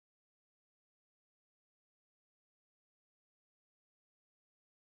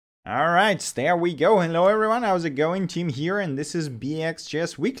All right, there we go. Hello everyone, how's it going? Team here, and this is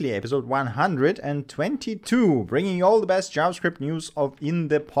BXJS Weekly, episode 122, bringing you all the best JavaScript news in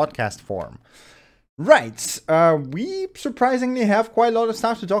the podcast form. Right, we surprisingly have quite a lot of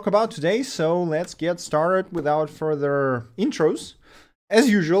stuff to talk about today, so let's get started without further intros.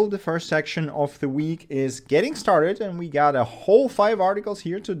 As usual, the first section of the week is getting started, and we got a whole 5 articles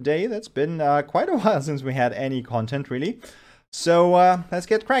here today. That's been quite a while since we had any content, really. So let's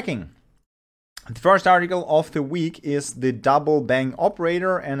get cracking. The first article of the week is the double bang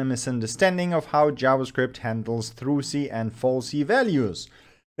operator and a misunderstanding of how JavaScript handles true-C and false-C values.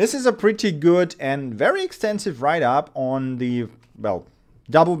 This is a pretty good and very extensive write-up on the,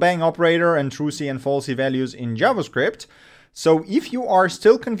 double bang operator and true-C and false-C values in JavaScript. So if you are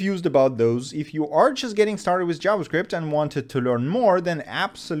still confused about those, if you are just getting started with JavaScript and wanted to learn more, then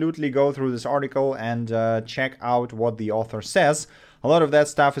absolutely go through this article and check out what the author says. A lot of that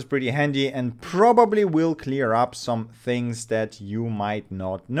stuff is pretty handy and probably will clear up some things that you might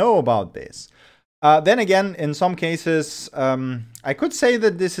not know about this. Then again, in some cases, I could say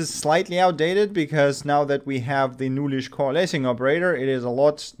that this is slightly outdated because now that we have the nullish coalescing operator, it is a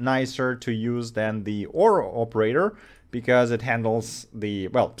lot nicer to use than the OR operator, because it handles the,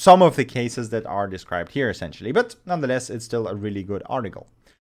 some of the cases that are described here essentially, but nonetheless, it's still a really good article.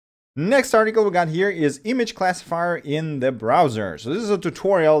 Next article we got here is image classifier in the browser. So this is a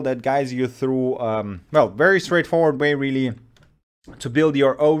tutorial that guides you through, very straightforward way really to build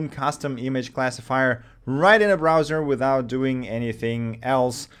your own custom image classifier right in a browser without doing anything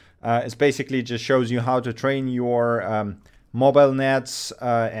else. It basically just shows you how to train your mobile nets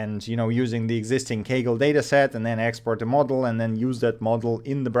and using the existing Kaggle dataset, and then export the model and then use that model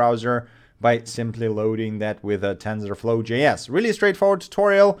in the browser by simply loading that with a TensorFlow.js. Really straightforward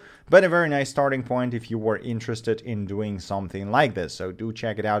tutorial, but a very nice starting point if you were interested in doing something like this. So do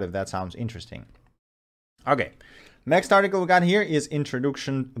check it out if that sounds interesting. Okay. Next article we got here is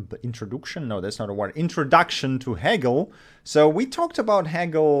introduction to Hegel. So we talked about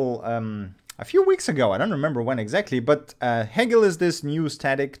Hegel a few weeks ago. I don't remember when exactly, but Hegel is this new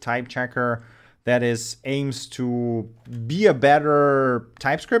static type checker that aims to be a better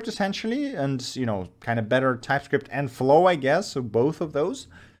TypeScript essentially, and kind of better TypeScript and Flow, I guess, so both of those.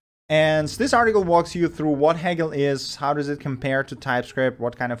 And this article walks you through what Hegel is, how does it compare to TypeScript,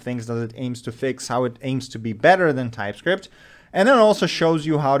 what kind of things does it aims to fix, how it aims to be better than TypeScript, and then also shows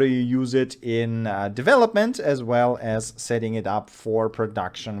you how to use it in development as well as setting it up for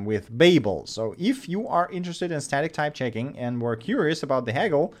production with Babel. So if you are interested in static type checking and were curious about the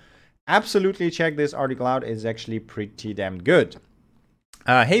Hegel, absolutely check this article out. It's actually pretty damn good.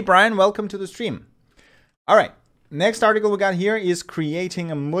 Hey Brian, welcome to the stream. All right. Next article we got here is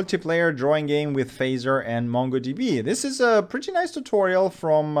creating a multiplayer drawing game with Phaser and MongoDB. This is a pretty nice tutorial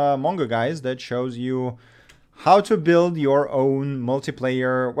from Mongo guys that shows you how to build your own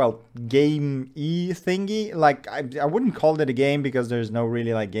multiplayer, game-y thingy. Like, I wouldn't call it a game because there's no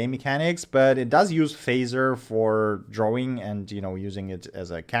really game mechanics, but it does use Phaser for drawing and, using it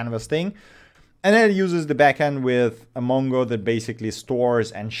as a canvas thing. And then it uses the backend with a Mongo that basically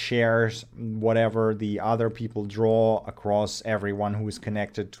stores and shares whatever the other people draw across everyone who is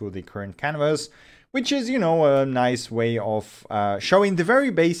connected to the current canvas, which is, a nice way of showing the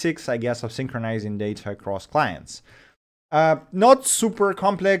very basics, I guess, of synchronizing data across clients. Not super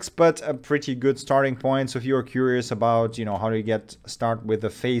complex, but a pretty good starting point. So if you're curious about, how to start with the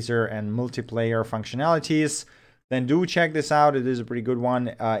Phaser and multiplayer functionalities, then do check this out. It is a pretty good one.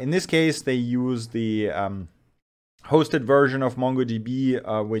 In this case, they use the hosted version of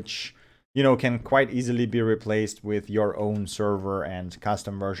MongoDB, which can quite easily be replaced with your own server and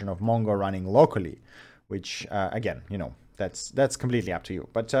custom version of Mongo running locally, which again, that's completely up to you.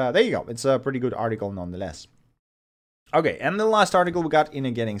 But there you go. It's a pretty good article nonetheless. Okay, and the last article we got in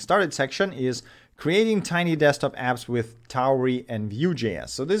a getting started section is creating tiny desktop apps with Tauri and Vue.js.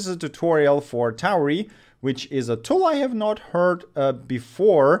 So this is a tutorial for Tauri, which is a tool I have not heard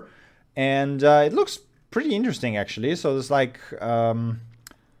before, and it looks pretty interesting actually. So it's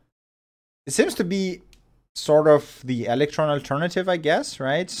it seems to be sort of the Electron alternative, I guess,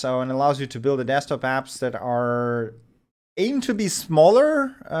 right? So it allows you to build the desktop apps that are aimed to be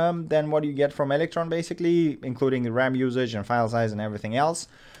smaller than what you get from Electron, basically, including the RAM usage and file size and everything else.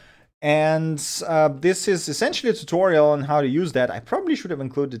 And this is essentially a tutorial on how to use that. I probably should have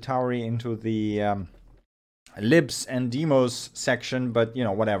included Tauri into the libs and demos section, but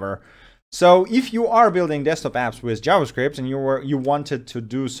whatever. So if you are building desktop apps with JavaScript and you wanted to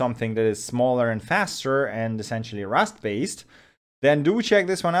do something that is smaller and faster and essentially Rust based, then do check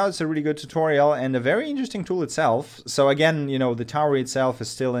this one out. It's a really good tutorial and a very interesting tool itself. So again, you know, the Tauri itself is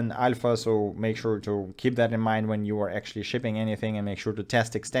still in alpha, so make sure to keep that in mind when you are actually shipping anything, and make sure to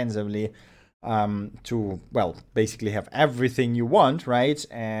test extensively to, well, basically have everything you want, right?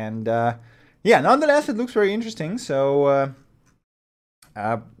 And yeah, nonetheless, it looks very interesting. So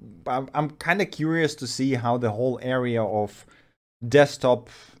I'm kind of curious to see how the whole area of desktop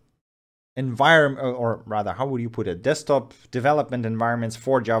environment, or rather, how would you put it, desktop development environments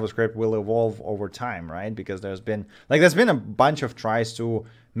for JavaScript will evolve over time, right? Because there's been a bunch of tries to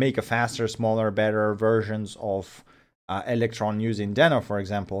make a faster, smaller, better versions of Electron using Deno, for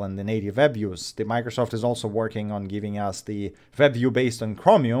example, and the native web views. The Microsoft is also working on giving us the web view based on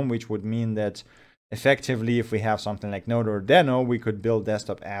Chromium, which would mean that effectively, if we have something like Node or Deno, we could build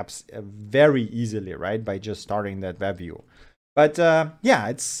desktop apps very easily, right, by just starting that web view. But yeah,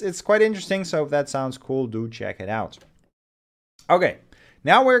 it's quite interesting. So if that sounds cool, do check it out. Okay,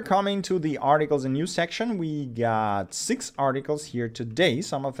 now we're coming to the articles and news section. We got 6 articles here today.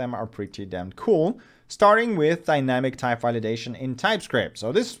 Some of them are pretty damn cool. Starting with dynamic type validation in TypeScript.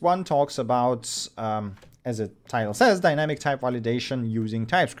 So this one talks about, as the title says, dynamic type validation using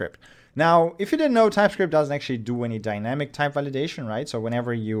TypeScript. Now, if you didn't know, TypeScript doesn't actually do any dynamic type validation, right? So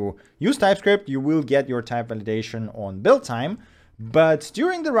whenever you use TypeScript, you will get your type validation on build time, but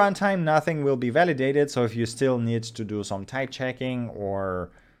during the runtime, nothing will be validated. So if you still need to do some type checking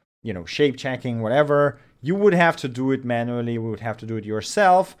or, you know, shape checking, whatever, you would have to do it manually. We would have to do it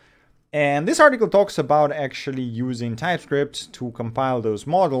yourself. And this article talks about actually using TypeScript to compile those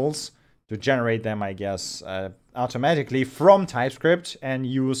models, to generate them, I guess, automatically from TypeScript, and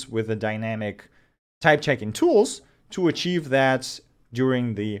use with the dynamic type checking tools to achieve that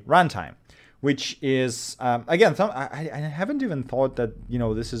during the runtime, which is, again, I haven't even thought that, you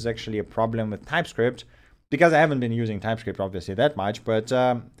know, this is actually a problem with TypeScript, because I haven't been using TypeScript obviously that much, but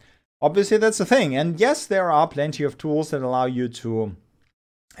obviously that's the thing. And yes, there are plenty of tools that allow you to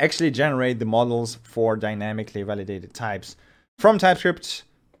actually generate the models for dynamically validated types from TypeScript,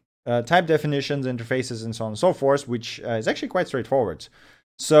 type definitions, interfaces, and so on and so forth, which is actually quite straightforward.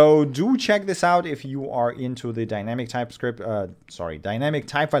 So do check this out if you are into the dynamic type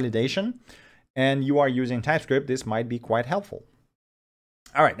validation, and you are using TypeScript. This might be quite helpful.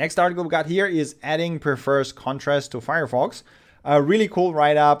 All right, next article we got here is adding prefers contrast to Firefox. A really cool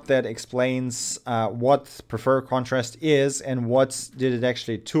write-up that explains what prefer contrast is and what did it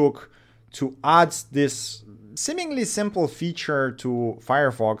actually took to add this seemingly simple feature to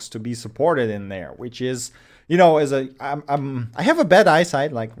Firefox to be supported in there, which is, you know, I have a bad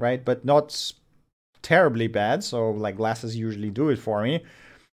eyesight, like, right, but not terribly bad. So like glasses usually do it for me,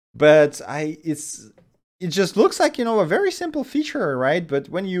 but it just looks like, you know, a very simple feature, right? But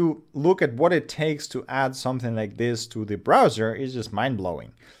when you look at what it takes to add something like this to the browser, it's just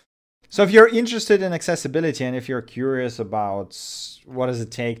mind-blowing. So if you're interested in accessibility, and if you're curious about what does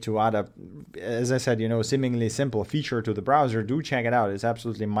it take to add a, as I said, you know, seemingly simple feature to the browser, do check it out. It's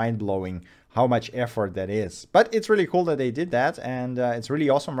absolutely mind-blowing how much effort that is. But it's really cool that they did that, and it's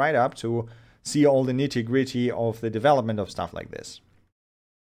really awesome write-up to see all the nitty-gritty of the development of stuff like this.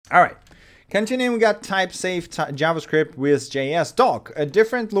 All right. Continuing, we got type safe JavaScript with JS-Doc. A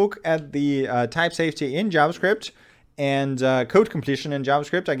different look at the type safety in JavaScript and code completion in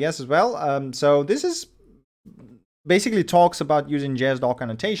JavaScript, I guess, as well. So this is basically talks about using JS-Doc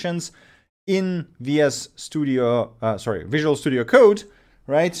annotations in Visual Studio Code,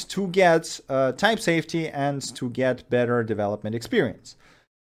 right, to get type safety and to get better development experience.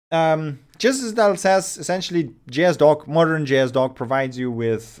 Just as that says, essentially, JS-Doc, modern JS-Doc provides you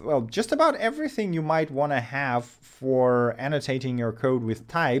with, well, just about everything you might want to have for annotating your code with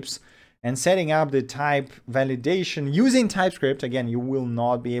types and setting up the type validation using TypeScript. Again, you will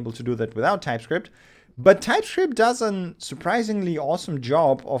not be able to do that without TypeScript, but TypeScript does a surprisingly awesome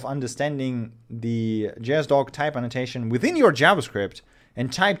job of understanding the JS-Doc type annotation within your JavaScript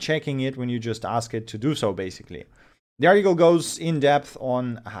and type checking it when you just ask it to do so, basically. The article goes in depth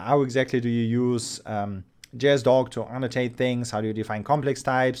on how exactly do you use JS-Doc to annotate things, how do you define complex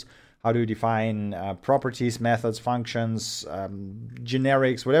types, how do you define properties, methods, functions,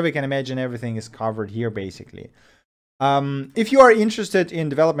 generics, whatever you can imagine, everything is covered here, basically. If you are interested in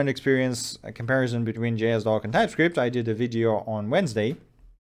development experience, a comparison between JS-Doc and TypeScript, I did a video on Wednesday.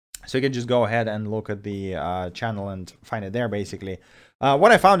 So you can just go ahead and look at the channel and find it there, basically.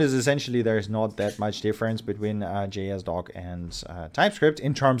 What I found is essentially there's not that much difference between JS-Doc and TypeScript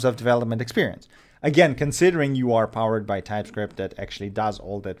in terms of development experience. Again, considering you are powered by TypeScript that actually does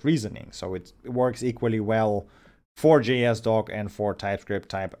all that reasoning. So it works equally well for JSDoc and for TypeScript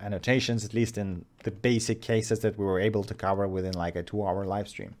type annotations, at least in the basic cases that we were able to cover within like a 2-hour live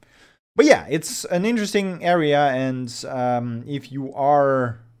stream. But yeah, it's an interesting area, and if you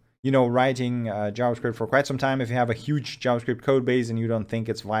are, writing JavaScript for quite some time, if you have a huge JavaScript code base and you don't think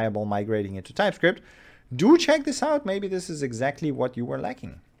it's viable migrating it to TypeScript, do check this out. Maybe this is exactly what you were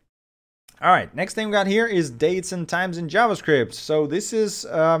lacking. All right, next thing we got here is dates and times in JavaScript. So this is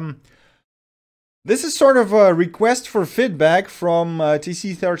sort of a request for feedback from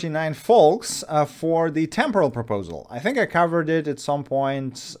TC39 folks for the temporal proposal. I think I covered it at some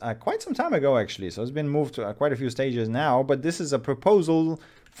point quite some time ago, actually. So it's been moved to quite a few stages now. But this is a proposal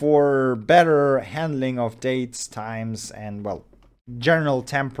for better handling of dates, times, and, well, general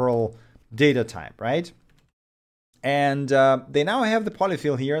temporal data type, right? And they now have the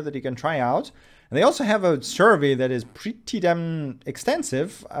polyfill here that you can try out. And they also have a survey that is pretty damn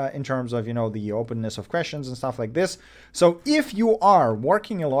extensive in terms of, the openness of questions and stuff like this. So if you are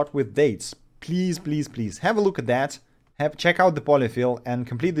working a lot with dates, please, please, please have a look at that. Check out the polyfill and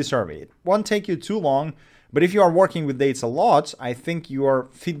complete the survey. It won't take you too long, but if you are working with dates a lot, I think your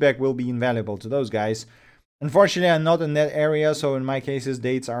feedback will be invaluable to those guys. Unfortunately, I'm not in that area, so in my cases,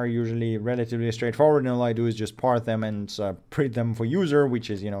 dates are usually relatively straightforward, and all I do is just part them and print them for user,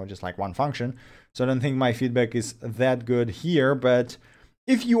 which is, just like one function. So I don't think my feedback is that good here, but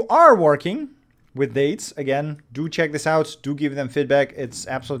if you are working with dates, again, do check this out, do give them feedback. It's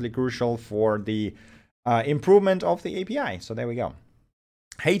absolutely crucial for the improvement of the API. So there we go.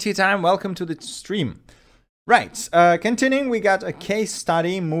 Hey, Tea Time, welcome to the stream. Right, continuing, we got a case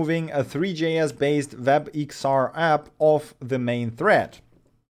study moving a Three.js-based WebXR app off the main thread.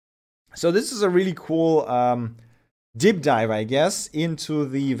 So this is a really cool deep dive, I guess, into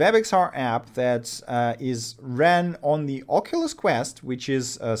the WebXR app that is ran on the Oculus Quest, which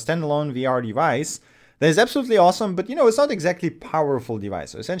is a standalone VR device that is absolutely awesome, but it's not exactly powerful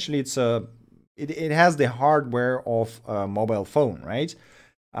device. So essentially, it has the hardware of a mobile phone, right?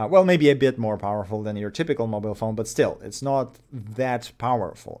 Well, maybe a bit more powerful than your typical mobile phone, but still, it's not that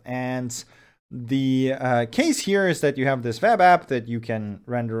powerful. And the case here is that you have this web app that you can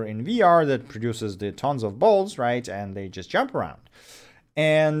render in VR that produces the tons of balls, right? And they just jump around.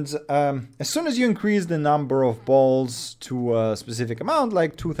 And as soon as you increase the number of balls to a specific amount,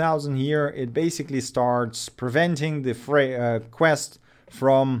 like 2,000 here, it basically starts preventing the Quest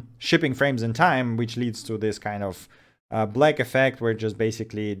from shipping frames in time, which leads to this kind of black effect where it just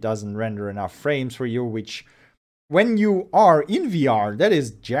basically doesn't render enough frames for you, which when you are in VR, that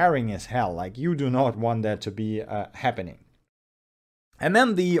is jarring as hell. Like, you do not want that to be happening. And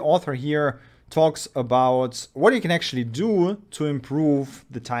then the author here talks about what you can actually do to improve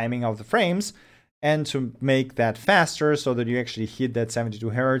the timing of the frames and to make that faster so that you actually hit that 72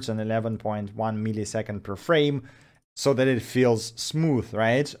 hertz and 11.1 millisecond per frame so that it feels smooth,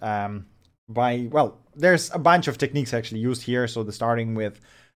 right? Well, there's a bunch of techniques actually used here. So starting with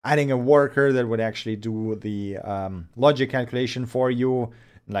adding a worker that would actually do the logic calculation for you,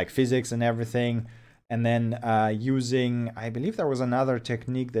 like physics and everything. And then using, I believe there was another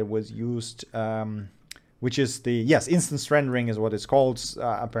technique that was used, which is instance rendering is what it's called.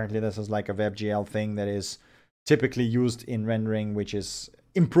 Apparently this is like a WebGL thing that is typically used in rendering, which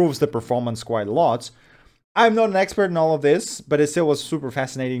improves the performance quite a lot. I'm not an expert in all of this, but it still was super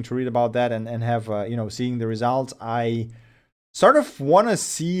fascinating to read about that and have, seeing the results. I sort of want to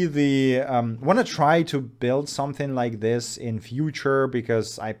see want to try to build something like this in future,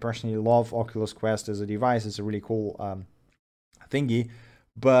 because I personally love Oculus Quest as a device. It's a really cool thingy.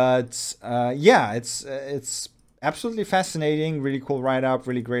 But yeah, it's absolutely fascinating, really cool write-up,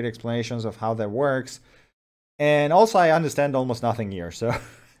 really great explanations of how that works. And also I understand almost nothing here, so...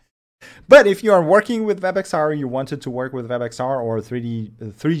 But if you are working with WebXR, you wanted to work with WebXR or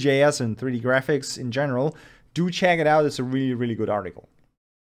 3JS and 3D graphics in general, do check it out. It's a really, really good article.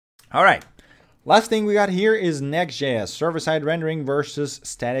 All right. Last thing we got here is Next.js, server-side rendering versus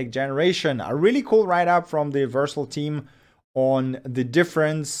static generation. A really cool write-up from the Vercel team on the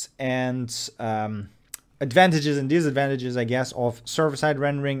difference and advantages and disadvantages, I guess, of server-side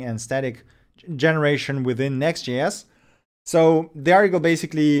rendering and static generation within Next.js. So the article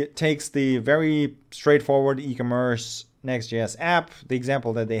basically takes the very straightforward e-commerce Next.js app, the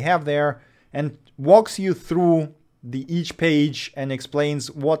example that they have there, and walks you through each page and explains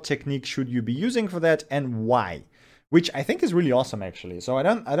what technique should you be using for that and why, which I think is really awesome, actually. So I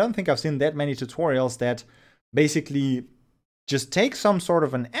don't think I've seen that many tutorials that basically just take some sort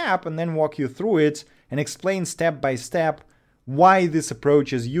of an app and then walk you through it and explain step by step why this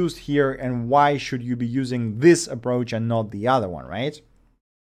approach is used here and why should you be using this approach and not the other one, right?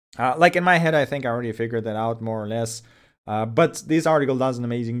 Like in my head, I think I already figured that out more or less. But this article does an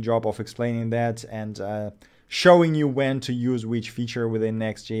amazing job of explaining that and showing you when to use which feature within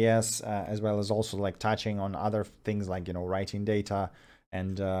Next.js, as well as also like touching on other things like, writing data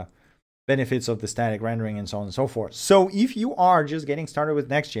and benefits of the static rendering and so on and so forth. So if you are just getting started with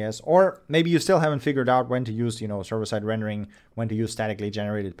Next.js, or maybe you still haven't figured out when to use, server-side rendering, when to use statically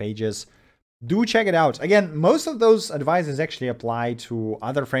generated pages, do check it out. Again, most of those advices actually apply to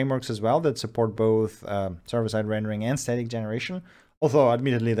other frameworks as well that support both server-side rendering and static generation. Although,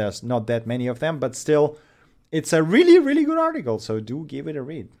 admittedly, there's not that many of them, but still, it's a really, really good article, so do give it a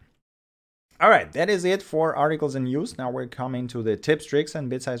read. All right, that is it for articles and news. Now we're coming to the tips, tricks, and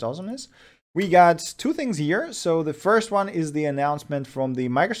bit-sized awesomeness. We got two things here. So the first one is the announcement from the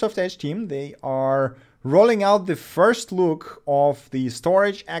Microsoft Edge team. They are rolling out the first look of the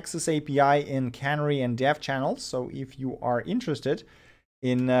storage access API in Canary and Dev channels. So if you are interested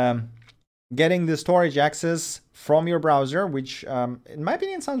in getting the storage access from your browser, which in my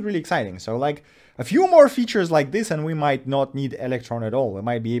opinion sounds really exciting. So like a few more features like this and we might not need Electron at all. We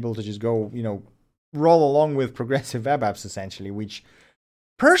might be able to just go, roll along with progressive web apps essentially, which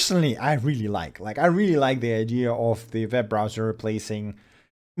personally I really like. Like I really like the idea of the web browser replacing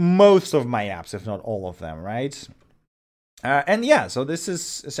most of my apps, if not all of them, right? And yeah, so this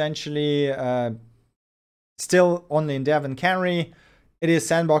is essentially still only in Dev and Canary. It is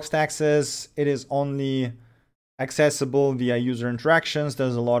sandboxed access. It is only accessible via user interactions.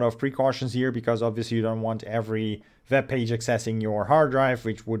 There's a lot of precautions here because obviously you don't want every web page accessing your hard drive,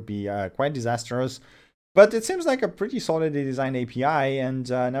 which would be quite disastrous. But it seems like a pretty solidly designed API, and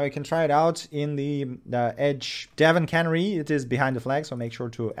now you can try it out in the Edge Dev and Canary. It is behind the flag, so make sure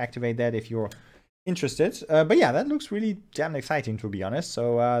to activate that if you're interested. But yeah, that looks really damn exciting, to be honest.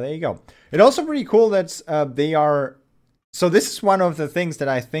 So there you go. It's also pretty cool that they are... So this is one of the things that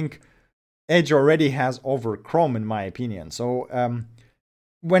I think Edge already has over Chrome, in my opinion. So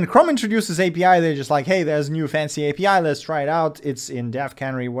when Chrome introduces API, they're just like, hey, there's a new fancy API. Let's try it out. It's in Dev,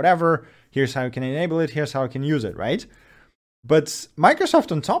 Canary, whatever. Here's how you can enable it. Here's how you can use it, right? But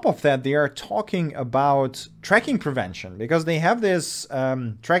Microsoft, on top of that, they are talking about tracking prevention because they have this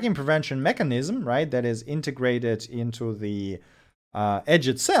tracking prevention mechanism, right, that is integrated into the Edge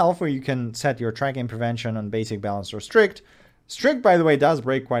itself, where you can set your tracking prevention on basic, balanced, or strict. Strict, by the way, does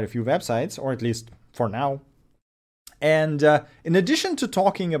break quite a few websites, or at least for now. And in addition to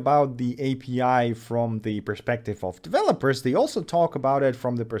talking about the API from the perspective of developers, they also talk about it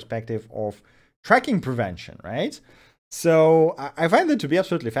from the perspective of tracking prevention, right? So I find that to be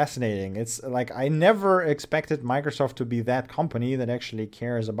absolutely fascinating. It's like I never expected Microsoft to be that company that actually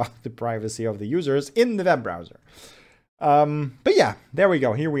cares about the privacy of the users in the web browser. But yeah, there we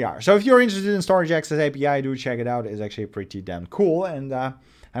go. Here we are. So if you're interested in Storage Access API, do check it out. It's actually pretty damn cool. And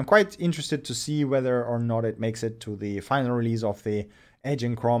I'm quite interested to see whether or not it makes it to the final release of the Edge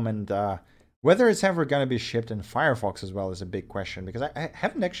and Chrome, and whether it's ever going to be shipped in Firefox as well is a big question, because I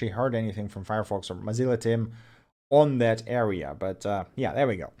haven't actually heard anything from Firefox or Mozilla Tim on that area. But yeah, there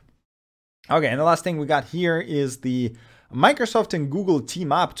we go. Okay, and the last thing we got here is the Microsoft and Google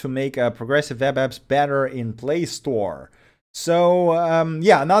team up to make progressive web apps better in Play Store. So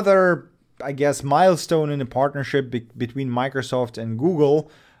yeah, another, I guess, milestone in the partnership between Microsoft and Google.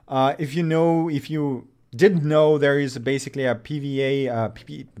 If you didn't know, there is basically a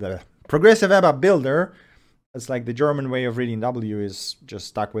PWA, the Progressive Web App Builder. It's like the German way of reading W is just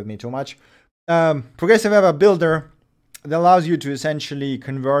stuck with me too much. Progressive Web App Builder that allows you to essentially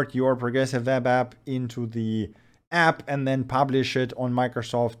convert your progressive web app into the app and then publish it on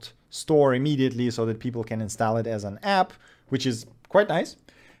Microsoft Store immediately so that people can install it as an app, which is quite nice.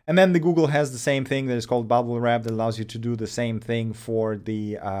 And then the Google has the same thing that is called Bubble Wrap that allows you to do the same thing for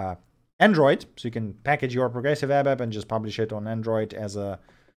the Android. So you can package your progressive web app and just publish it on Android as a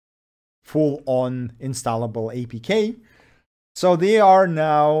full-on installable APK. So they are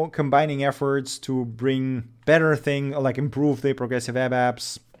now combining efforts to bring better thing, like improve the progressive web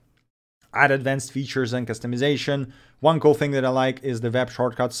apps, add advanced features and customization. One cool thing that I like is the web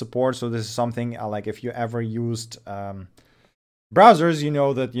shortcut support. So this is something I like if you ever used browsers, you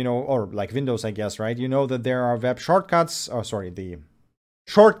know that, or like Windows, I guess, right? You know that there are web shortcuts, the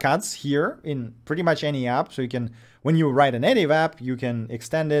shortcuts here in pretty much any app. So you can, when you write a native app, you can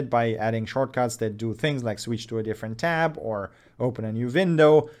extend it by adding shortcuts that do things like switch to a different tab or open a new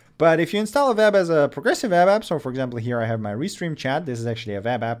window. But if you install a web as a progressive web app, so for example, here I have my Restream chat. This is actually a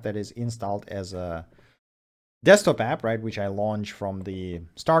web app that is installed as a desktop app, right? Which I launch from the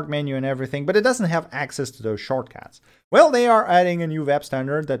start menu and everything, but it doesn't have access to those shortcuts. Well, they are adding a new web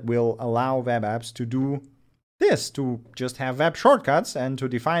standard that will allow web apps to do this, to just have web shortcuts and to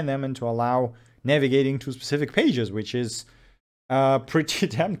define them and to allow navigating to specific pages, which is pretty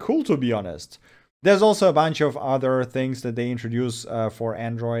damn cool, to be honest. There's also a bunch of other things that they introduce for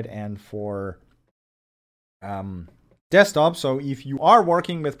Android and for desktop. So if you are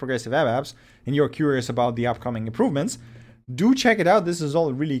working with progressive web apps and you're curious about the upcoming improvements, do check it out. This is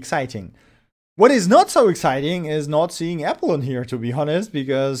all really exciting. What is not so exciting is not seeing Apple in here, to be honest,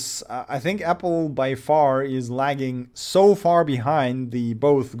 because I think Apple by far is lagging so far behind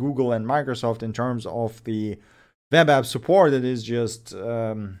both Google and Microsoft in terms of the web app support. It is just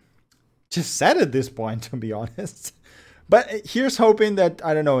sad at this point, to be honest. But here's hoping that,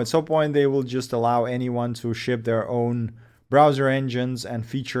 I don't know, at some point they will just allow anyone to ship their own browser engines and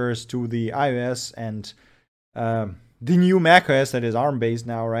features to the iOS and the new macOS that is ARM-based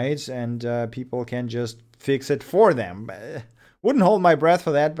now, right? And people can just fix it for them. Wouldn't hold my breath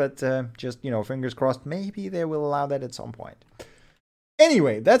for that, but just, fingers crossed, maybe they will allow that at some point.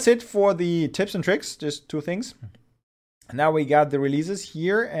 Anyway, that's it for the tips and tricks, just 2 things. Now we got the releases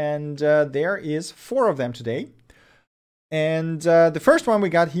here, and there is 4 of them today. And the first one we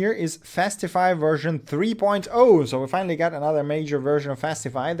got here is Fastify version 3.0. So we finally got another major version of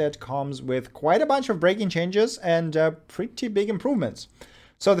Fastify that comes with quite a bunch of breaking changes and pretty big improvements.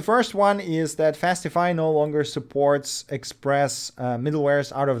 So the first one is that Fastify no longer supports Express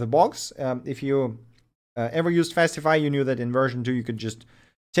middlewares out of the box. If you ever used Fastify, you knew that in version 2 you could just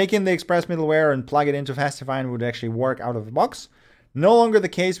take in the Express middleware and plug it into Fastify and it would actually work out of the box. No longer the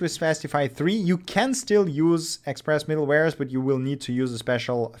case with Fastify 3. You can still use Express middlewares, but you will need to use a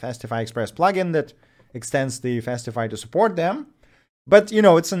special Fastify Express plugin that extends the Fastify to support them. But,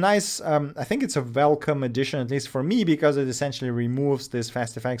 it's a nice, I think it's a welcome addition, at least for me, because it essentially removes this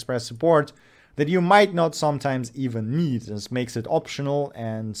Fastify Express support that you might not sometimes even need. This makes it optional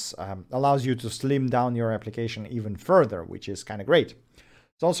and allows you to slim down your application even further, which is kind of great.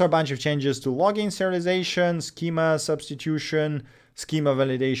 There's also a bunch of changes to login serialization, schema substitution, schema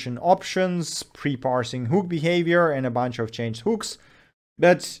validation options, pre-parsing hook behavior, and a bunch of changed hooks.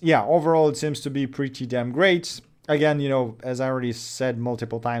 But yeah, overall it seems to be pretty damn great. Again, as I already said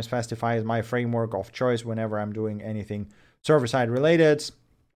multiple times, Fastify is my framework of choice whenever I'm doing anything server-side related.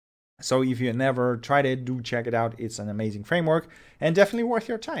 So if you never tried it, do check it out. It's an amazing framework and definitely worth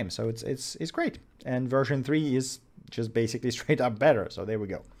your time. So it's great. And version 3 is just basically straight up better. So there we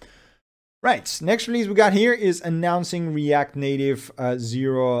go. Right, next release we got here is announcing React Native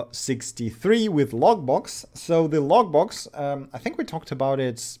 0.63 with Logbox. So the Logbox, I think we talked about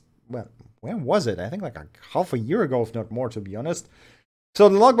it, well, when was it? I think like half a year ago, if not more, to be honest. So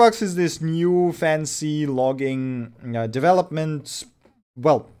the Logbox is this new fancy logging development,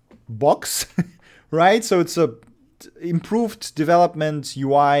 box, right? So it's a improved development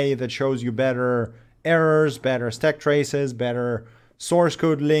UI that shows you better errors, better stack traces, better source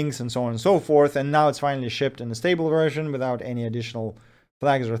code links, and so on and so forth. And now it's finally shipped in a stable version without any additional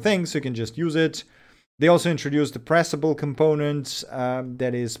flags or things, so you can just use it. They also introduced the pressable component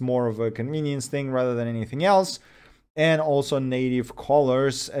that is more of a convenience thing rather than anything else. And also native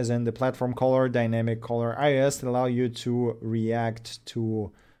colors, as in the platform color, dynamic color iOS, that allow you to react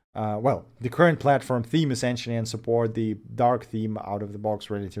to, the current platform theme essentially and support the dark theme out of the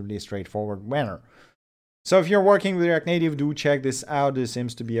box relatively straightforward manner. So if you're working with React Native, do check this out. This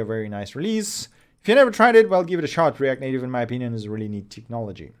seems to be a very nice release. If you never tried it, well, give it a shot. React Native, in my opinion, is a really neat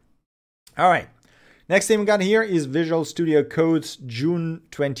technology. All right. Next thing we got here is Visual Studio Code's June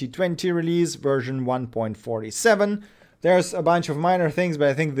 2020 release, version 1.47. There's a bunch of minor things, but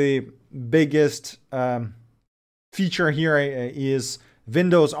I think the biggest feature here is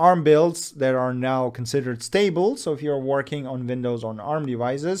Windows ARM builds that are now considered stable. So if you're working on Windows on ARM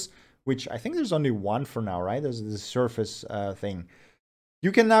devices, which I think there's only one for now, right? There's this Surface thing.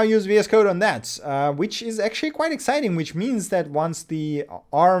 You can now use VS Code on that, which is actually quite exciting, which means that once the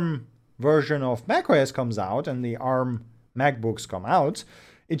ARM version of macOS comes out and the ARM MacBooks come out,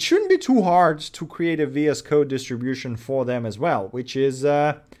 it shouldn't be too hard to create a VS Code distribution for them as well, which is,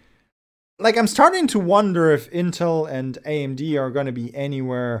 I'm starting to wonder if Intel and AMD are going to be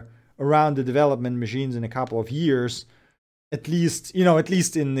anywhere around the development machines in a couple of years. At least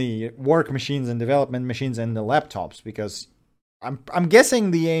in the work machines and development machines and the laptops, because I'm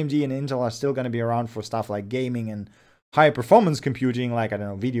guessing the AMD and Intel are still going to be around for stuff like gaming and high performance computing, like, I don't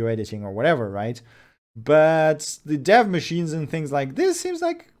know, video editing or whatever, right? But the dev machines and things like this seems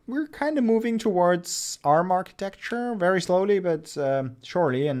like we're kind of moving towards ARM architecture very slowly, but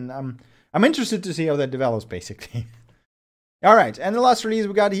surely. And I'm interested to see how that develops, basically. All right, and the last release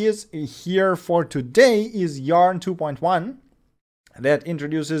we got here for today is Yarn 2.1. that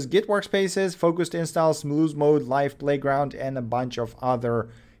introduces Git workspaces, focused installs, smooth mode, live playground, and a bunch of other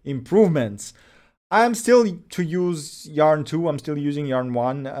improvements. I'm still to use Yarn 2. I'm still using Yarn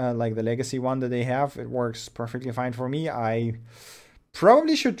 1, like the legacy one that they have. It works perfectly fine for me. I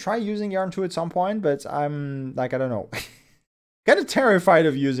probably should try using Yarn 2 at some point, but I'm like, I don't know. Kind of terrified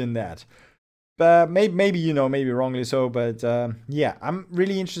of using that. But maybe, you know, maybe wrongly so. But yeah, I'm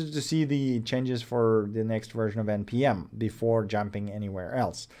really interested to see the changes for the next version of NPM before jumping anywhere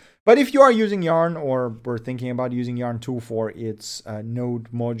else. But if you are using Yarn or were thinking about using Yarn 2 for its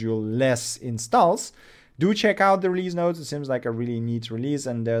node module less installs, do check out the release notes. It seems like a really neat release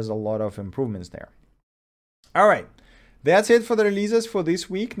and there's a lot of improvements there. All right, that's it for the releases for this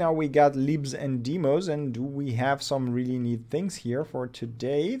week. Now we got libs and demos, and do we have some really neat things here for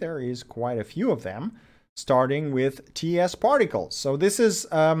today? There is quite a few of them, starting with TS Particles. So this is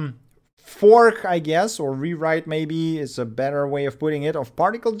fork, I guess, or rewrite maybe is a better way of putting it, of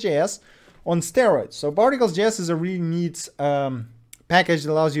Particles.js on steroids. So Particles.js is a really neat package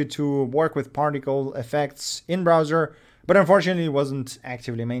that allows you to work with particle effects in browser, but unfortunately it wasn't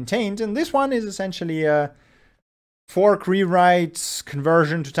actively maintained. And this one is essentially a fork rewrite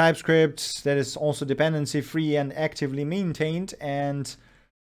conversion to TypeScript that is also dependency free and actively maintained, and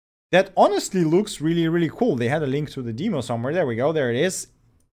that honestly looks really, really cool. They had a link to the demo somewhere. There we go. There it is.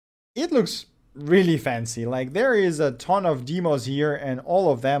 It looks really fancy. Like there is a ton of demos here and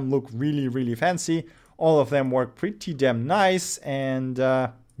all of them look really, really fancy. All of them work pretty damn nice. And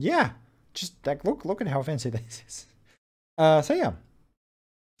yeah, just like look at how fancy this is. So yeah.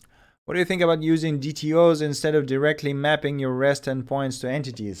 What do you think about using DTOs instead of directly mapping your REST endpoints to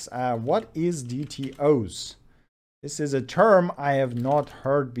entities? What is DTOs? This is a term I have not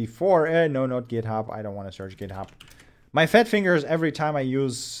heard before. No, not GitHub. I don't want to search GitHub. My fat fingers every time I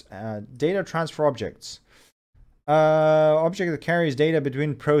use data transfer objects. Object that carries data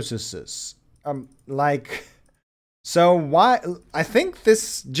between processes. So why? I think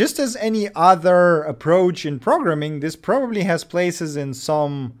this, just as any other approach in programming, this probably has places in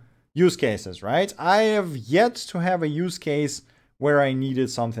some use cases, right? I have yet to have a use case where I needed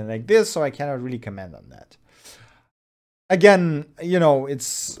something like this, so I cannot really comment on that. Again, you know,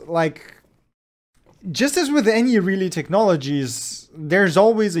 it's like, just as with any really technologies, there's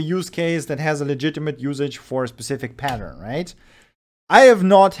always a use case that has a legitimate usage for a specific pattern, right? I have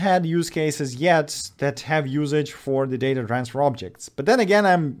not had use cases yet that have usage for the data transfer objects. But then again,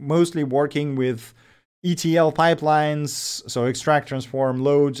 I'm mostly working with ETL pipelines, so extract, transform,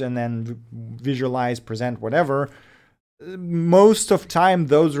 loads, and then visualize, present, whatever. Most of time,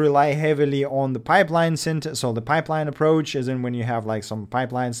 those rely heavily on the pipeline syntax. So the pipeline approach is in when you have like some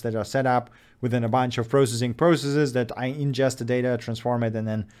pipelines that are set up within a bunch of processing processes that I ingest the data, transform it, and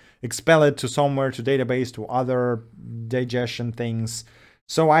then expel it to somewhere, to database, to other digestion things.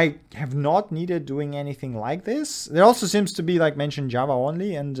 So I have not needed doing anything like this. There also seems to be like mentioned Java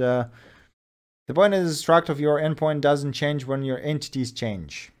only, and the point is the struct of your endpoint doesn't change when your entities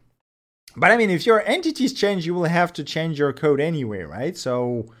change. But I mean, if your entities change, you will have to change your code anyway, right?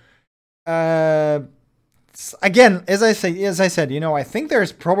 So again, as I said, you know, I think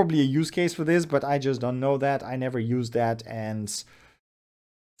there's probably a use case for this, but I just don't know that. I never used that, and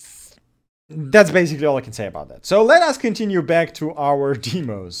that's basically all I can say about that. So let us continue back to our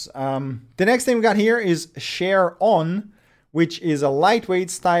demos. The next thing we got here is Share On, which is a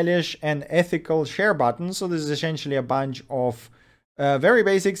lightweight, stylish, and ethical share button. So this is essentially a bunch of very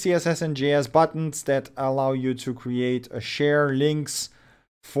basic CSS and JS buttons that allow you to create a share links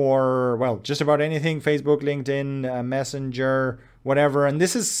for, well, just about anything: Facebook, LinkedIn, Messenger, whatever. And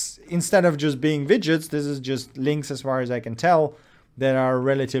this is, instead of just being widgets, this is just links, as far as I can tell, that are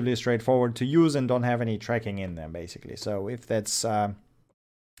relatively straightforward to use and don't have any tracking in them, basically. So if that's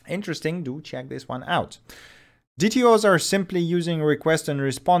interesting, do check this one out. DTOs are simply using request and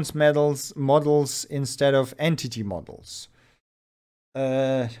response models instead of entity models.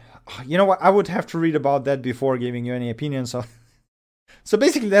 You know what? I would have to read about that before giving you any opinion. So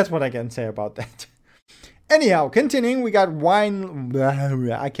basically, that's what I can say about that. Anyhow, continuing, we got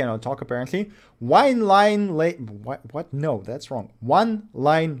I cannot talk apparently. What? No, that's wrong.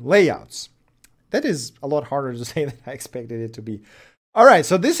 One-line layouts. That is a lot harder to say than I expected it to be. All right,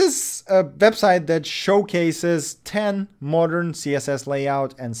 so this is a website that showcases 10 modern CSS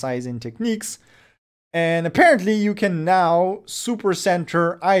layout and sizing techniques. And apparently you can now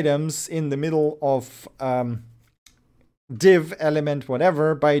supercenter items in the middle of div, element,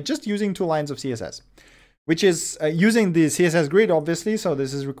 whatever, by just using 2 lines of CSS, which is using the CSS grid, obviously. So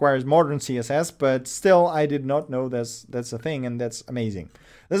this requires modern CSS, but still I did not know that's a thing, and that's amazing.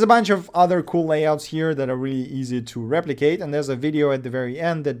 There's a bunch of other cool layouts here that are really easy to replicate. And there's a video at the very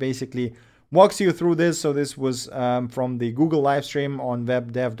end that basically walks you through this. So this was from the Google live stream on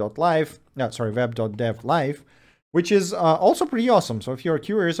webdev.live, web.dev live, which is also pretty awesome. So if you're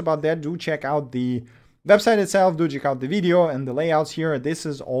curious about that, do check out the website itself, do check out the video and the layouts here. This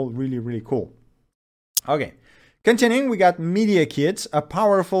is all really, really cool. Okay, continuing, we got Media Kit, a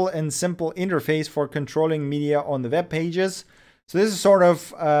powerful and simple interface for controlling media on the web pages. So this is sort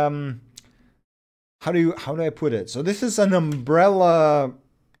of, how do I put it? So this is an umbrella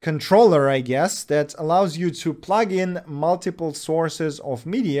controller, I guess, that allows you to plug in multiple sources of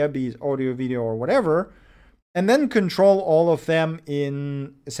media, be it audio, video, or whatever, and then control all of them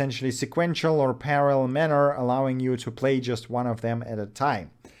in essentially sequential or parallel manner, allowing you to play just one of them at a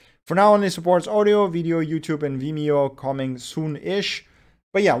time. For now, only supports audio, video, YouTube, and Vimeo, coming soon-ish.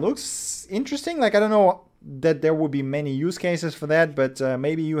 But yeah, looks interesting. Like, I don't know that there will be many use cases for that, but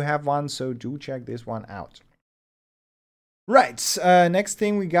maybe you have one, so do check this one out. Right, next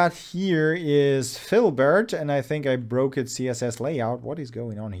thing we got here is Filbert, and I think I broke its CSS layout. What is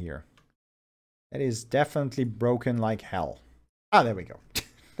going on here? That is definitely broken like hell. Ah, there we go.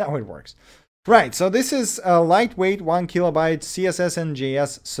 Now it works. Right, so this is a lightweight 1 kilobyte CSS and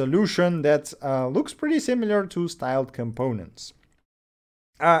JS solution that looks pretty similar to styled components.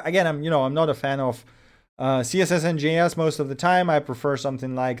 Again, I'm not a fan of CSS and JS most of the time. I prefer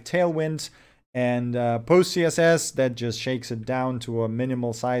something like Tailwind and Post CSS that just shakes it down to a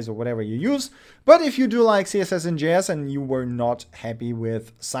minimal size or whatever you use. But if you do like CSS and JS and you were not happy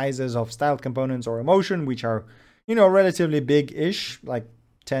with sizes of styled components or emotion, which are, relatively big-ish, like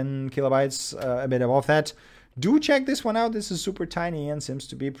 10 kilobytes, a bit above that, do check this one out. This is super tiny and seems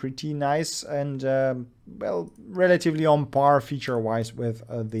to be pretty nice and, well, relatively on par feature-wise with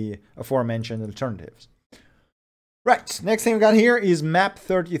the aforementioned alternatives. Right, next thing we got here is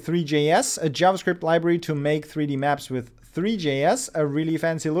Map33.js, a JavaScript library to make 3D maps with Three.js, a really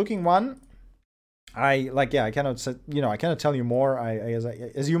fancy looking one. I cannot tell you more.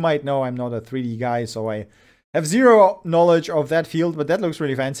 As you might know, I'm not a 3D guy, so I have zero knowledge of that field, but that looks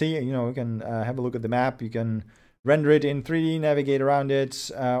really fancy. You can have a look at the map. You can render it in 3D, navigate around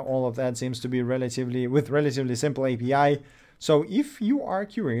it. All of that seems to be relatively simple API. So if you are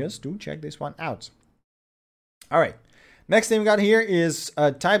curious, do check this one out. All right, next thing we got here is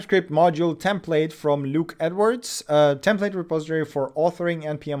a TypeScript module template from Luke Edwards, a template repository for authoring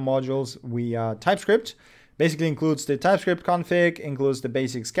NPM modules via TypeScript. Basically includes the TypeScript config, includes the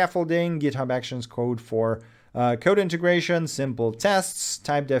basic scaffolding, GitHub Actions code for code integration, simple tests,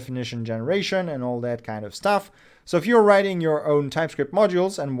 type definition generation, and all that kind of stuff. So if you're writing your own TypeScript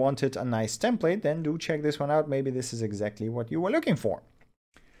modules and wanted a nice template, then do check this one out. Maybe this is exactly what you were looking for.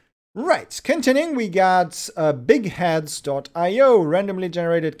 Right, continuing, we got bigheads.io, randomly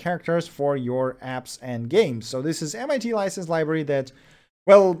generated characters for your apps and games. So this is MIT licensed library that,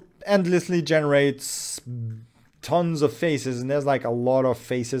 well, endlessly generates tons of faces, and there's like a lot of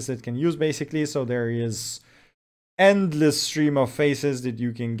faces it can use basically. So there is endless stream of faces that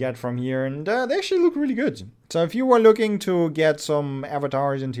you can get from here, and they actually look really good. So if you were looking to get some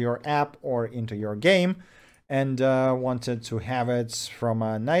avatars into your app or into your game, and wanted to have it from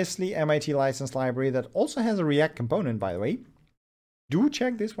a nicely MIT licensed library that also has a React component, by the way, do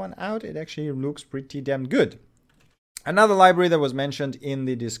check this one out. It actually looks pretty damn good. Another library that was mentioned in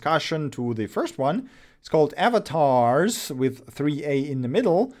the discussion to the first one is called Avatars with 3A in the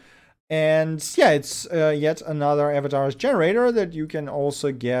middle. And yeah, it's yet another avatars generator that you can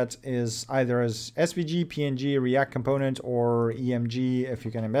also get is either as SVG, PNG, React component, or EMG if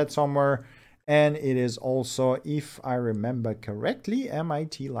you can embed somewhere. And it is also, if I remember correctly,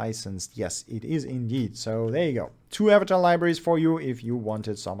 MIT licensed. Yes, it is indeed. So there you go. 2 avatar libraries for you if you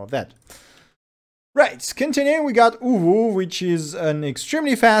wanted some of that. Right, continuing, we got Uwu, which is an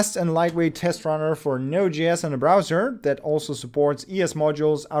extremely fast and lightweight test runner for Node.js in a browser that also supports ES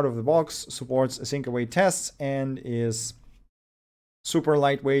modules out of the box, supports async await tests, and is super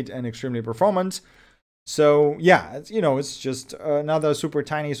lightweight and extremely performant. So yeah, it's just another super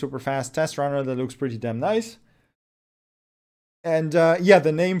tiny, super fast test runner that looks pretty damn nice. And yeah,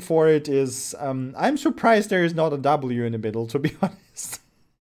 the name for it is, I'm surprised there is not a W in the middle, to be honest.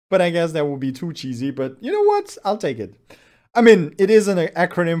 But I guess that would be too cheesy, but you know what? I'll take it. I mean, it is an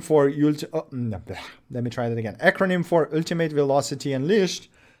acronym for, let me try that again. Acronym for Ultimate Velocity Unleashed.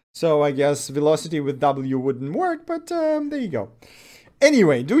 So I guess velocity with W wouldn't work, but there you go.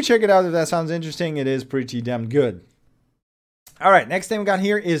 Anyway, do check it out if that sounds interesting. It is pretty damn good. All right, next thing we got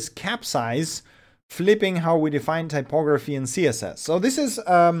here is Capsize, flipping how we define typography in CSS. So this is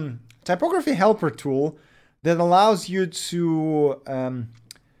typography helper tool that allows you to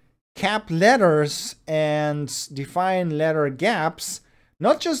cap letters and define letter gaps,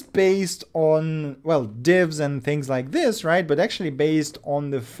 not just based on, well, divs and things like this, right? But actually based on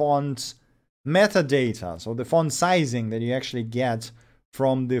the font metadata, so the font sizing that you actually get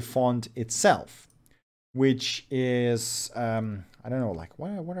from the font itself, which is, I don't know, like,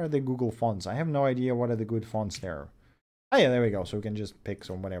 what are the Google fonts? I have no idea what are the good fonts there. Oh yeah, there we go. So we can just pick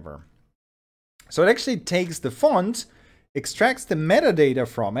some whatever. So it actually takes the font, extracts the metadata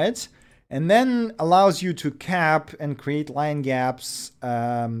from it, and then allows you to cap and create line gaps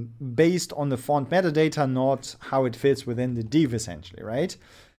based on the font metadata, not how it fits within the div, essentially, right?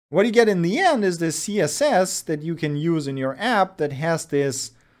 What you get in the end is this CSS that you can use in your app that has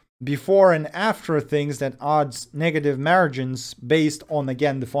this before and after things that adds negative margins based on,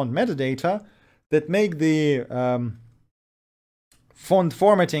 again, the font metadata that make the font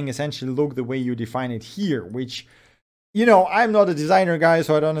formatting essentially look the way you define it here, which, you know, I'm not a designer guy,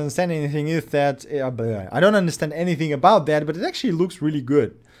 so I don't understand anything I don't understand anything about that, but it actually looks really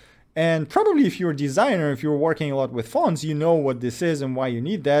good. And probably if you're a designer, if you're working a lot with fonts, you know what this is and why you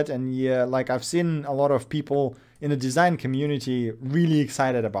need that. And yeah, like I've seen a lot of people in the design community really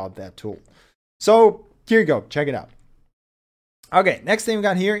excited about that tool. So here you go, check it out. Okay, next thing we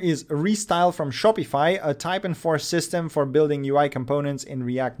got here is Restyle from Shopify, a type enforced system for building UI components in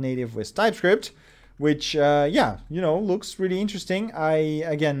React Native with TypeScript, which, yeah, you know, looks really interesting.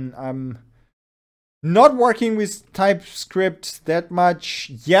 I'm not working with TypeScript that much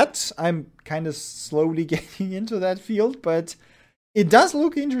yet. I'm kind of slowly getting into that field, but it does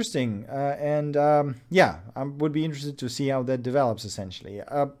look interesting. Yeah, I would be interested to see how that develops, essentially.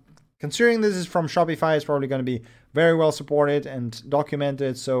 Considering this is from Shopify, it's probably going to be very well supported and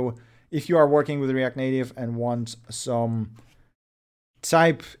documented. So if you are working with React Native and want some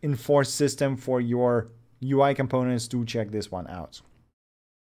type enforced system for your UI components, do check this one out.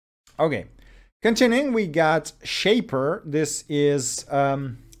 Okay, continuing, we got Shaper. This is, how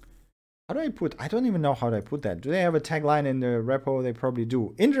do I don't even know how do I put that. Do they have a tagline in the repo? They probably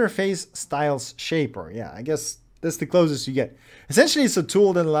do. Interface Styles Shaper. Yeah, I guess that's the closest you get. Essentially, it's a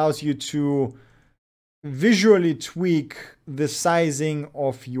tool that allows you to visually tweak the sizing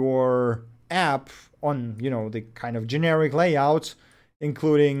of your app on, you know, the kind of generic layout,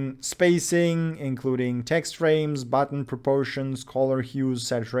 including spacing, including text frames, button proportions, color hues,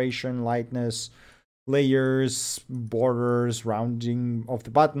 saturation, lightness, layers, borders, rounding of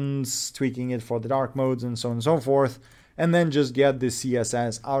the buttons, tweaking it for the dark modes, and so on and so forth. And then just get the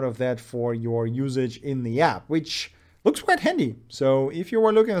CSS out of that for your usage in the app, which looks quite handy. So if you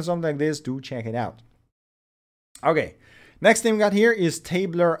were looking at something like this, do check it out. Okay, next thing we got here is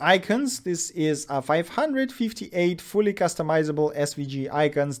Tabler Icons. This is a 558 fully customizable SVG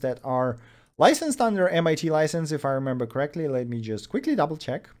icons that are licensed under MIT license, if I remember correctly. Let me just quickly double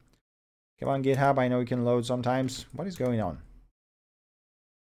check. Come on, GitHub. I know you can load sometimes. What is going on?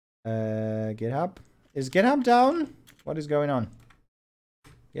 GitHub? Is GitHub down? What is going on?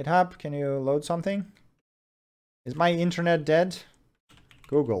 GitHub, can you load something? Is my internet dead?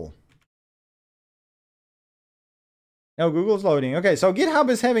 Google. No, Google's loading. Okay, so GitHub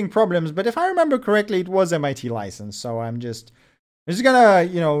is having problems, but if I remember correctly, it was MIT license. So I'm just gonna,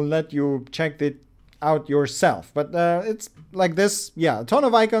 you know, let you check it out yourself. But it's like this. Yeah, a ton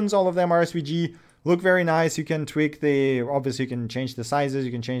of icons. All of them are SVG. Look very nice. You can tweak the, obviously you can change the sizes.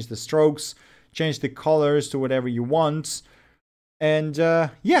 You can change the strokes, change the colors to whatever you want. And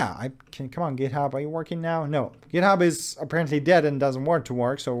yeah, I can, come on, GitHub, are you working now? No, GitHub is apparently dead and doesn't want to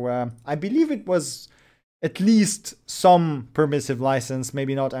work. So I believe it was at least some permissive license,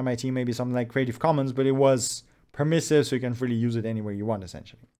 maybe not MIT, maybe something like Creative Commons, but it was permissive, so you can freely use it anywhere you want,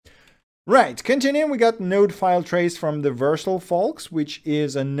 essentially. Right, continuing, we got Node File Trace from the Vercel folks, which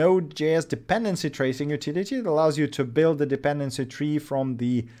is a Node.js dependency tracing utility that allows you to build the dependency tree from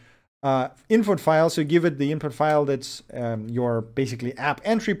the input file. So give it the input file that's your basically app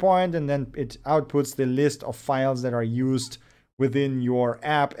entry point, and then it outputs the list of files that are used within your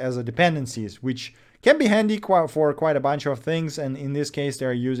app as a dependencies, which can be handy for quite a bunch of things. And in this case,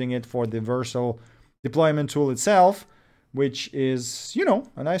 they're using it for the Vercel deployment tool itself, which is, you know,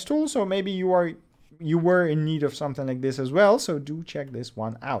 a nice tool. So maybe you were in need of something like this as well. So do check this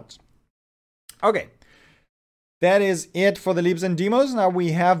one out. Okay. That is it for the libs and demos. Now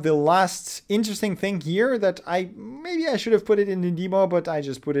we have the last interesting thing here that maybe I should have put it in the demo, but I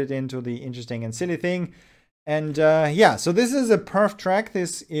just put it into the interesting and silly thing. And yeah, so this is a perf track.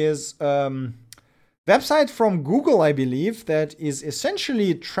 This is website from Google, I believe, that is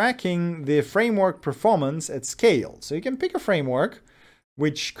essentially tracking the framework performance at scale. So you can pick a framework,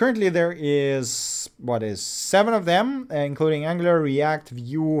 which currently there is, 7 of them, including Angular, React,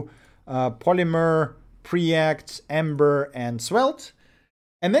 Vue, Polymer, Preact, Ember, and Svelte.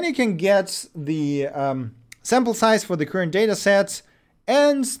 And then you can get the sample size for the current data sets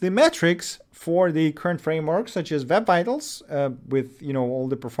and the metrics for the current frameworks, such as Web Vitals, with all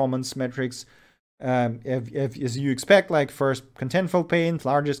the performance metrics as you expect, like first contentful paint,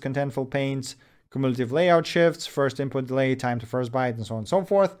 largest contentful paint, cumulative layout shifts, first input delay, time to first byte, and so on and so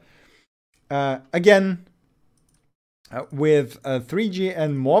forth. Again, with 3G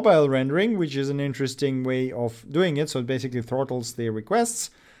and mobile rendering, which is an interesting way of doing it. So it basically throttles the requests.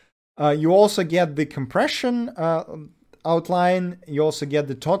 You also get the compression outline. You also get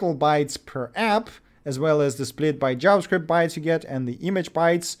the total bytes per app, as well as the split by JavaScript bytes you get and the image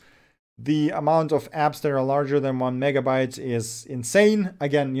bytes. The amount of apps that are larger than 1 megabyte is insane.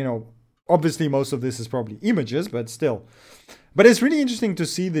 Again, obviously most of this is probably images, but still. But it's really interesting to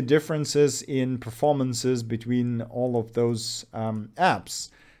see the differences in performances between all of those apps.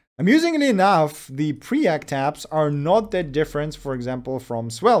 Amusingly enough, the Preact apps are not that different, for example, from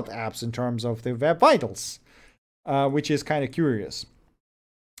Svelte apps in terms of the Web Vitals, which is kind of curious.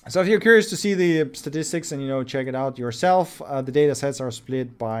 So if you're curious to see the statistics and check it out yourself, the data sets are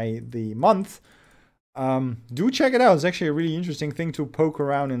split by the month. Do check it out. It's actually a really interesting thing to poke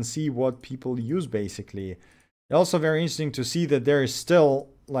around and see what people use, basically. Also very interesting to see that there is still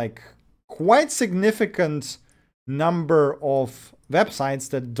like quite significant number of websites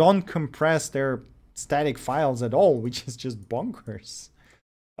that don't compress their static files at all, which is just bonkers.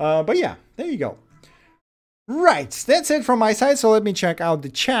 But yeah, there you go. Right, that's it from my side. So let me check out the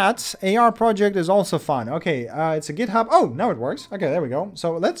chat. AR project is also fun. Okay, it's a GitHub. Oh, now it works. Okay, there we go.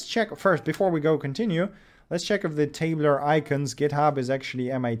 So let's check first, before we go continue, let's check if the tabular icons GitHub is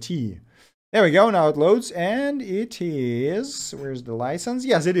actually MIT. There we go, now it loads, and it is, where's the license?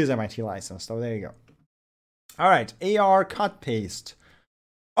 Yes, it is MIT license, so there you go. All right, AR cut paste.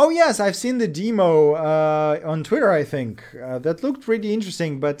 Oh yes, I've seen the demo on Twitter, I think. That looked really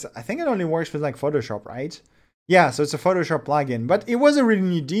interesting, but I think it only works with like Photoshop, right? Yeah, so it's a Photoshop plugin, but it was a really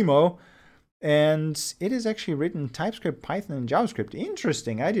neat demo, and it is actually written in TypeScript, Python, and JavaScript.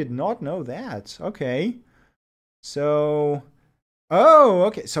 Interesting, I did not know that. Okay, so... Oh,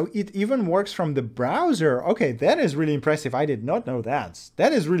 okay. So it even works from the browser. Okay, that is really impressive. I did not know that.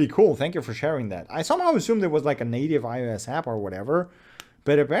 That is really cool. Thank you for sharing that. I somehow assumed it was like a native iOS app or whatever,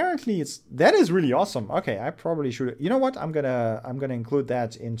 but apparently that is really awesome. Okay, I probably should. You know what? I'm gonna include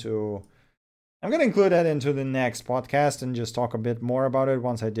that into the next podcast and just talk a bit more about it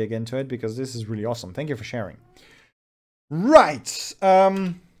once I dig into it, because this is really awesome. Thank you for sharing. Right.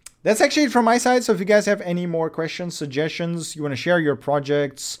 That's actually it from my side. So if you guys have any more questions, suggestions, you want to share your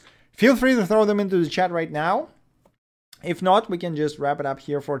projects, feel free to throw them into the chat right now. If not, we can just wrap it up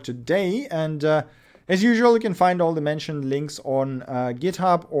here for today. And as usual, you can find all the mentioned links on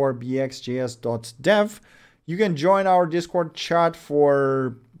GitHub or bxjs.dev. You can join our Discord chat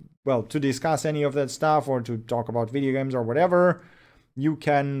to discuss any of that stuff or to talk about video games or whatever. You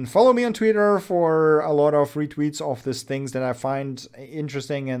can follow me on Twitter for a lot of retweets of these things that I find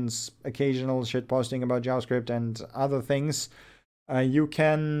interesting and occasional shit posting about JavaScript and other things. You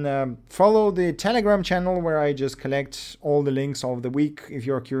can follow the Telegram channel where I just collect all the links of the week if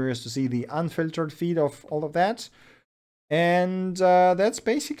you're curious to see the unfiltered feed of all of that. And that's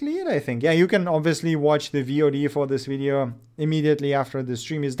basically it, I think. Yeah, you can obviously watch the VOD for this video immediately after the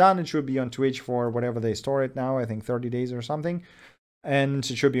stream is done. It should be on Twitch for whatever they store it now, I think 30 days or something. And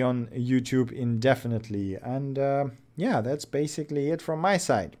it should be on YouTube indefinitely. And yeah, that's basically it from my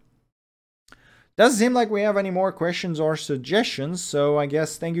side. Doesn't seem like we have any more questions or suggestions. So I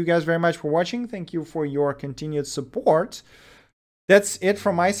guess thank you guys very much for watching. Thank you for your continued support. That's it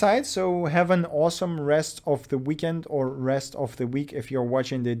from my side. So have an awesome rest of the weekend or rest of the week if you're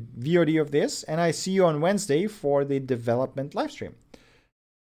watching the VOD of this. And I see you on Wednesday for the development livestream.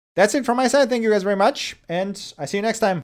 That's it from my side. Thank you guys very much. And I see you next time.